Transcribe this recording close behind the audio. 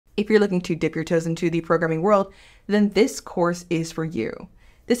If you're looking to dip your toes into the programming world, then this course is for you.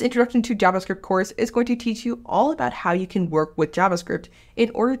 This Introduction to JavaScript course is going to teach you all about how you can work with JavaScript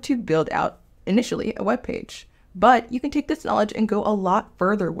in order to build out, initially, a web page. But you can take this knowledge and go a lot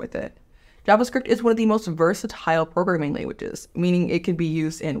further with it. JavaScript is one of the most versatile programming languages, meaning it can be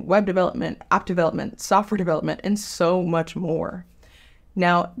used in web development, app development, software development, and so much more.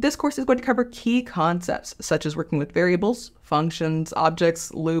 Now, this course is going to cover key concepts such as working with variables, functions,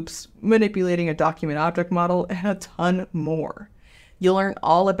 objects, loops, manipulating a document object model, and a ton more. You'll learn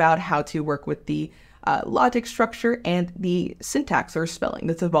all about how to work with the logic structure and the syntax or spelling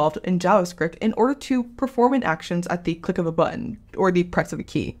that's involved in JavaScript in order to perform an actions at the click of a button or the press of a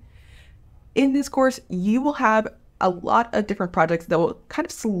key. In this course, you will have a lot of different projects that will kind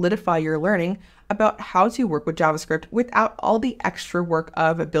of solidify your learning about how to work with JavaScript without all the extra work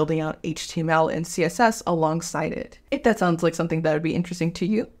of building out HTML and CSS alongside it. If that sounds like something that would be interesting to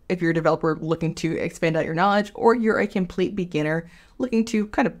you, if you're a developer looking to expand out your knowledge, or you're a complete beginner looking to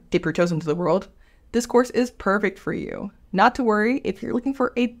kind of dip your toes into the world, this course is perfect for you. Not to worry, if you're looking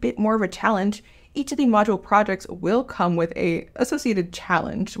for a bit more of a challenge, each of the module projects will come with an associated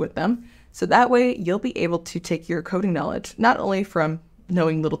challenge with them, so that way you'll be able to take your coding knowledge, not only from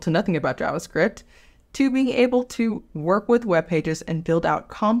knowing little to nothing about JavaScript, to being able to work with web pages and build out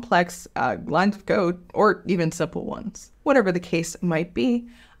complex lines of code, or even simple ones. Whatever the case might be,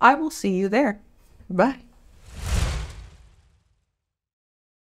 I will see you there. Bye.